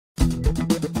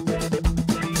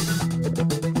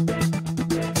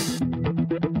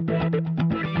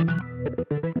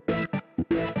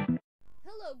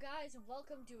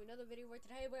welcome to another video where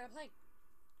today we're playing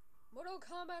Mortal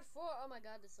Kombat 4. Oh my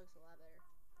god, this looks a lot better.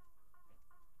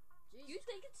 Jeez. You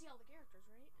can see all the characters,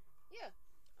 right? Yeah.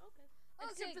 Okay.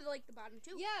 Except for the bottom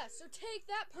two. Yeah, so take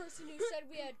that person who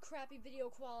said we had crappy video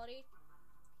quality.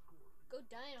 Go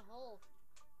die in a hole.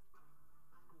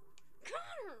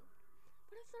 Connor!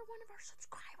 What if they're one of our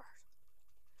subscribers?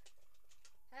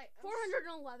 Hey,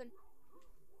 411.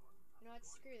 You know what?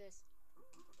 Screw this.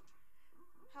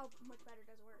 How much better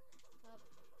does it work?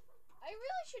 I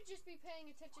really should just be paying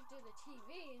attention to the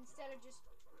TV instead of just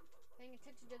paying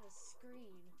attention to the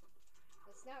screen.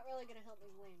 That's not really going to help me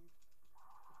win.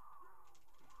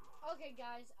 Okay,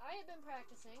 guys, I have been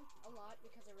practicing a lot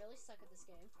because I really suck at this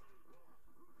game.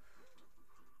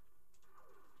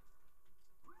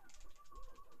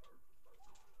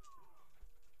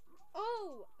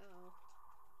 Oh! Oh.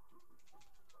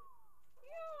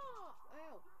 Yeah!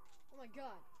 Ow. Oh my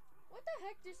god. What the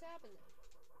heck just happened there?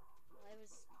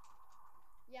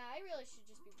 Yeah, I really should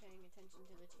just be paying attention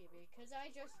to the TV, because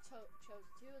I just chose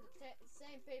two of the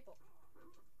same people.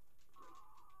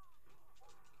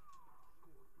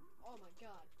 Oh my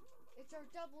god. It's our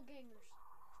doppelgangers.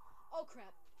 Oh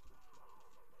crap.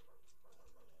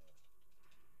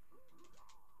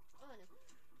 Oh no.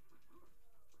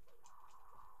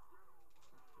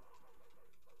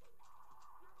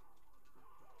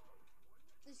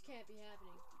 This can't be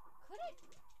happening. Could it?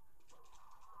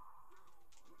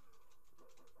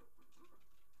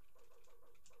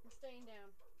 I'm staying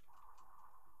down.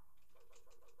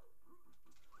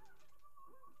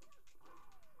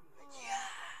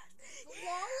 Yeah!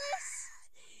 Flawless?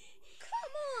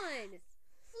 Come on!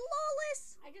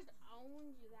 Flawless? I just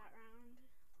owned you that round.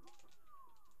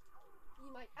 You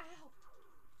might, ow!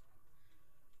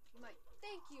 You might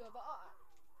think you have,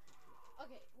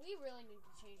 okay, we really need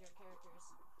to change our characters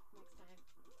next time.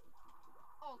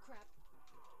 Oh crap.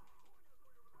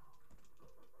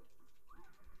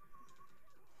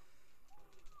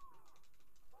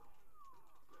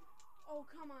 Oh,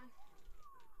 come on.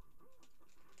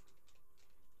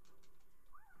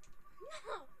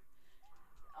 No!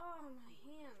 Oh, my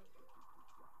hand.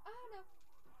 Oh no.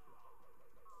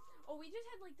 Oh, we just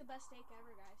had like the best steak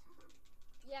ever, guys.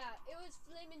 Yeah, it was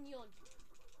filet mignon.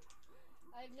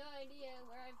 I have no idea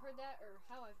where I've heard that or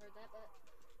how I've heard that, but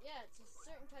yeah, it's a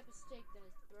certain type of steak that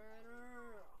is better.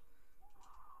 No!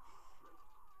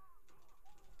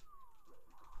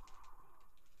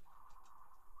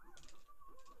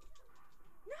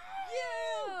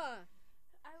 Yeah!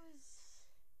 I was...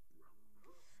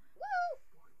 Woo!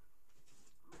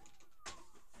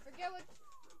 Forget what...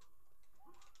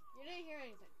 You didn't hear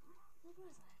anything. What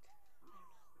was that? I don't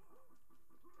know.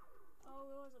 Oh,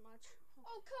 it wasn't much.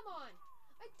 Oh, come on!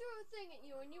 I threw a thing at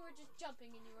you and you were just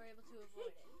jumping and you were able to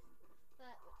avoid it.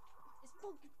 That is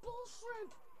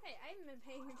bullshit! Hey, I haven't been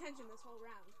paying attention this whole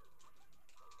round.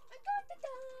 I'm going to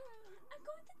die! I'm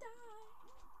going to die!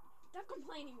 Stop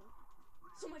complaining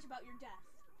so much about your death.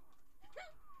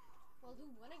 Well, who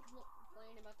wouldn't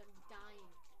complain about them dying?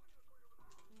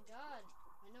 God,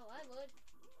 I know I would.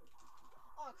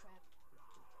 Oh, crap.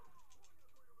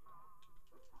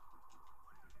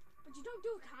 But you don't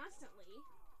do it constantly.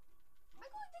 I'm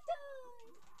going to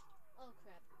die! Oh,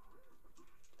 crap.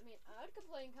 I mean, I would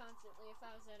complain constantly if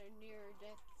I was at a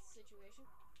near-death situation.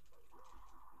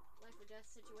 Life or death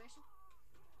situation.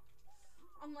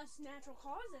 Unless natural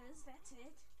causes, that's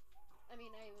it. I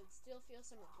mean, I would still feel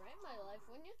some regret in my life,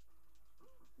 wouldn't you?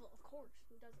 Well, of course.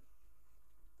 Who doesn't?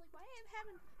 Like, why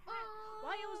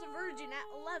I was a virgin at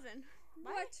 11.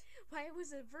 What? Why I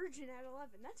was a virgin at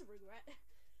 11. That's a regret.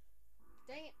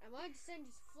 Dang it, I wanted to send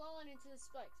just falling into the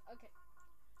spikes. Okay.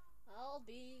 I'll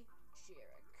be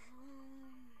Shirak.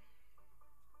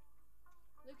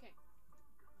 Liu Kang.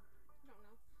 I don't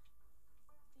know.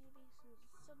 Maybe some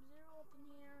Sub-Zero up in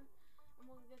here.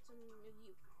 And we'll get some of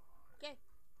you. Okay.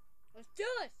 Let's do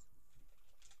this!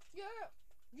 Yeah!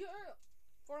 Yeah!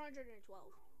 412.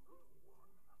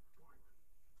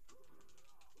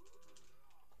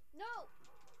 No!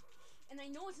 And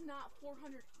I know it's not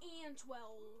 412,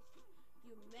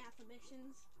 you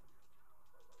mathematicians.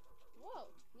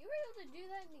 Whoa, you were able to do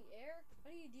that in the air?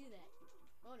 How do you do that?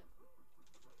 Oh no.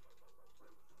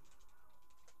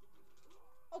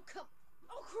 Oh, come.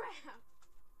 Oh, crap!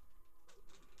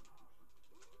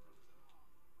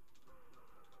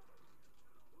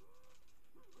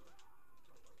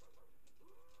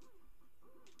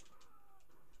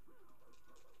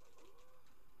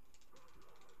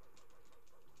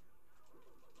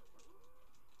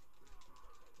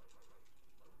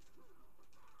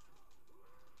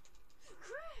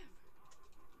 Crap!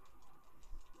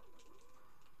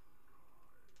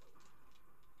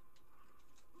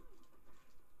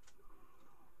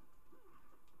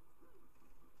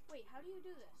 How do you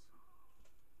do this?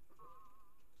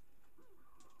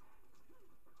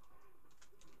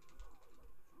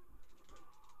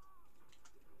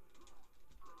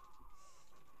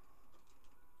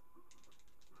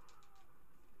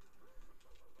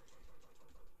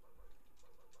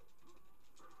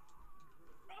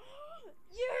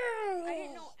 Yeah! I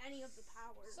didn't know any of the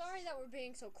powers. Sorry that we're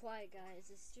being so quiet, guys.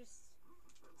 It's just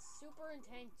super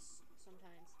intense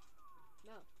sometimes.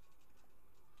 No.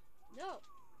 No.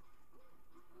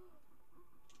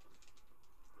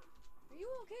 Are you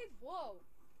okay? Whoa.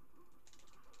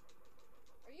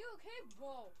 Are you okay?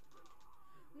 Whoa.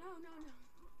 No.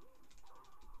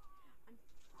 I'm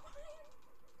fine.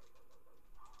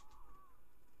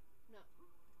 No.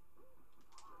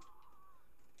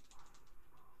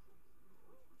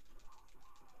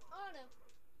 Oh no.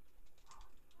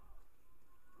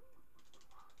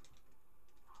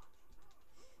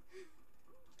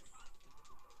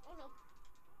 Oh no.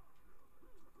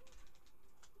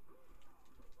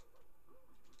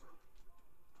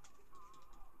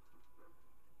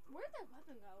 Where'd that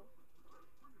weapon go?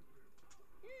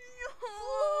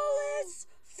 Flawless!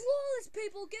 Flawless,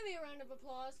 people! Give me a round of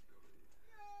applause.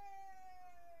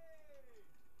 Yay!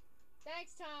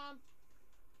 Thanks, Tom.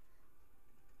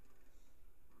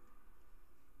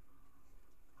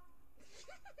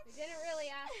 We didn't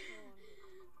really ask for one.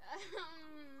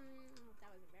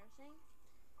 That was embarrassing.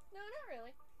 No, not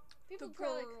really. People The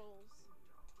probably... girls.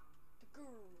 The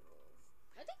girls.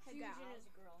 I think Hey, Fusion gal. is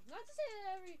a girl. Not to say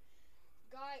that every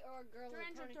guy or girl with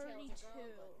a 332. ponytail is a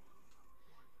girl,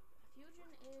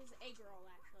 Fusion is a girl,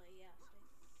 actually. Yes,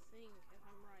 I think if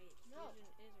I'm right, No.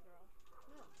 Fusion is a girl. but...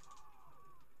 No.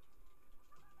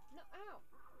 No, ow.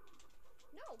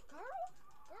 No, girl?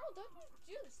 Girl, don't you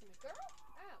do this to me. Girl?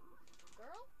 Ow.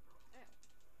 Girl? Ow.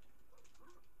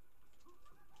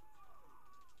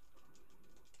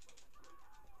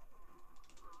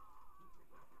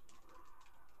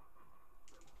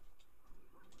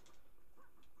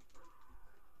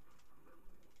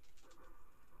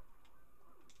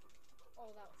 Oh,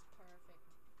 that was perfect.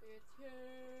 It's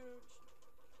huge.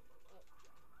 Oh,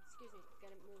 excuse me.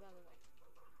 Gotta move out of the way.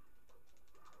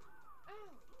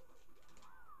 Ow.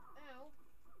 Ow.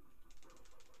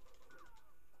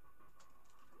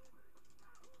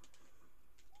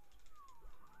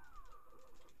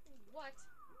 What?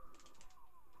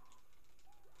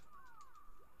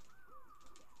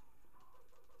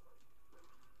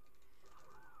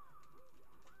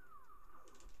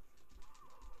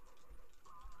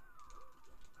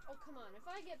 Oh, come on. If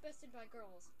I get bested by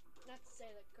girls, not to say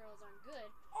that girls aren't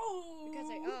good, Oh! because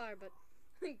they are, but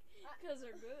Because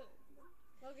they're good.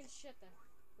 Logan, shut the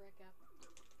frick up.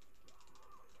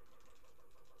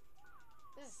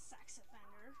 Sex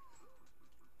offender.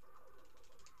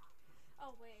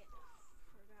 Oh, wait.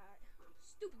 Forgot.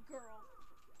 Stupid girl.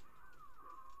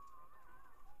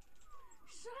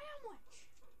 Sandwich!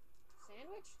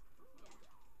 Sandwich? Yeah.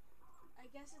 I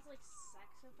guess it's like sex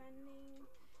offending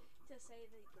to say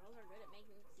that girls are good at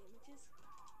making sandwiches.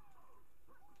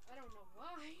 I don't know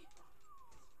why.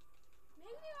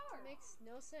 Maybe they are. It makes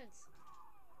no sense.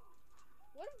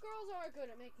 What if girls are good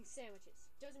at making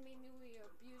sandwiches? Doesn't mean that we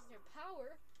abuse their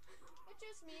power. It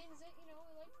just means that, you know,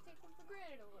 we like to take them for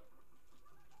granted a little.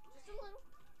 Just a little.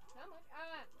 Not much.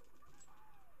 Ah!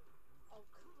 Oh,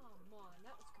 come on.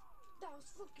 That was good. That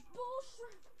was fucking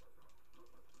bullshit!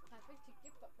 My favorite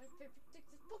ticket, but my favorite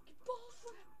ticket is fucking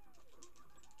bullshit!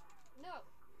 No!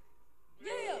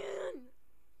 Yeah!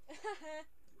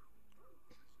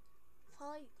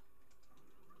 Fight.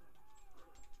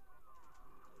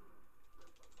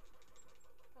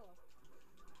 Hello.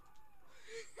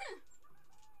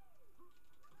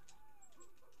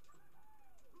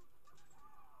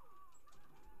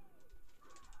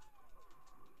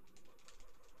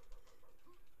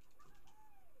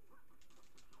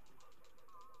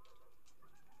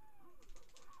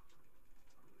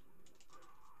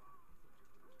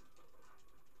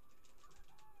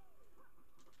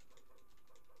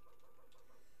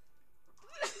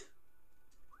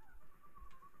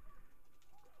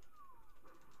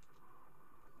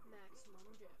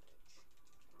 Maximum damage.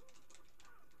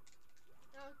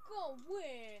 Now go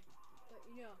away! But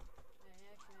you know,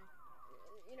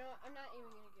 you know, I'm not even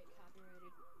gonna get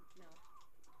copyrighted. No.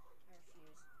 I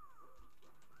refuse.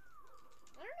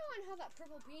 I don't know on how that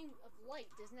purple beam of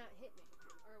light does not hit me.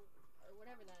 Or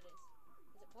whatever that is.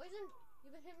 Is it poison?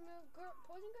 You've been hitting me with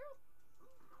poison, girl?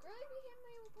 Girl, you been hitting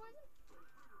me with poison?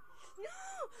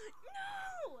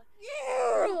 No!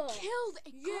 Yeah! Killed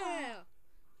a girl! Yeah!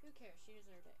 Who cares? She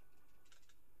deserved it.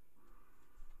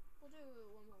 We'll do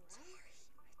one more round. Sorry, I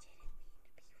didn't mean to be rude.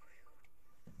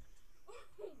 What?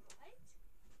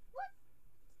 What?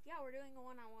 Yeah, we're doing a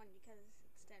one-on-one because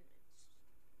it's 10 minutes.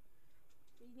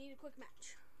 We need a quick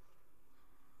match.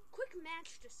 Quick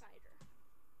match decider.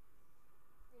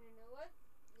 And you know what?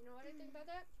 You know what I think about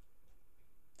that?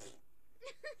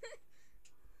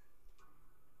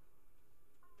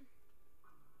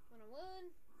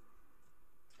 One-on-one.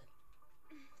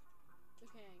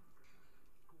 Okay.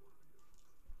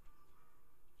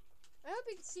 I hope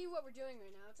you can see what we're doing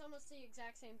right now. It's almost the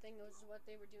exact same thing as what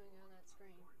they were doing on that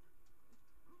screen.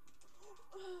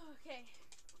 Okay.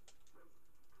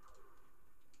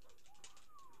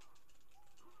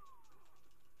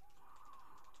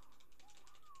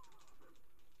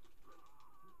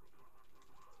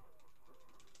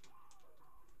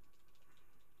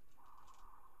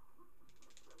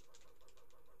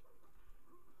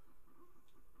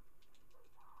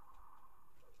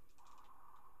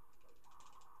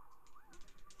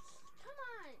 Come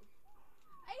on.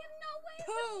 I have no way of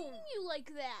defeating you like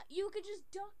that. You could just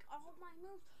duck all my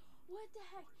moves. What the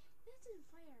heck? That's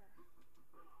unfair.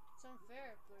 It's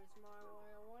unfair, but it's my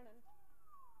way of winning.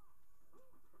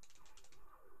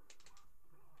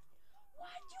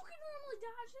 What? You can normally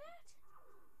dodge that?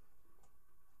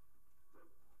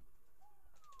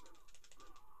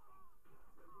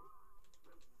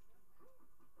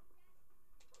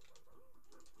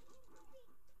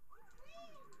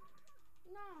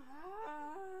 No.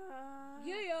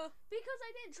 Yeah. Because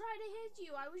I didn't try to hit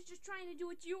you. I was just trying to do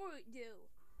what you do.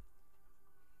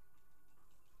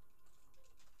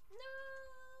 No.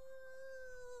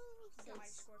 Got my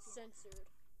scorpion. Censored.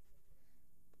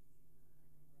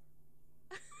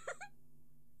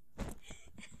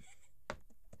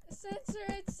 Censor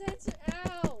it, censor.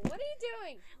 Ow! What are you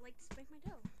doing? I like to spank my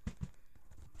toe.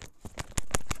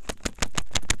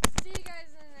 See you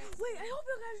guys in the next. Wait, I hope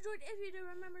you guys enjoyed. If you do,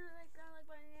 remember to like that like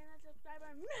button and that subscribe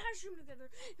button. Mash them together.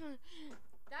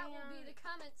 That will be the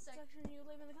comment section. You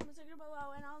leave in the comment section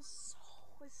below, and I'll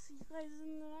see you guys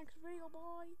in the next video.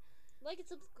 Bye. Like and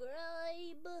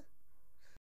subscribe.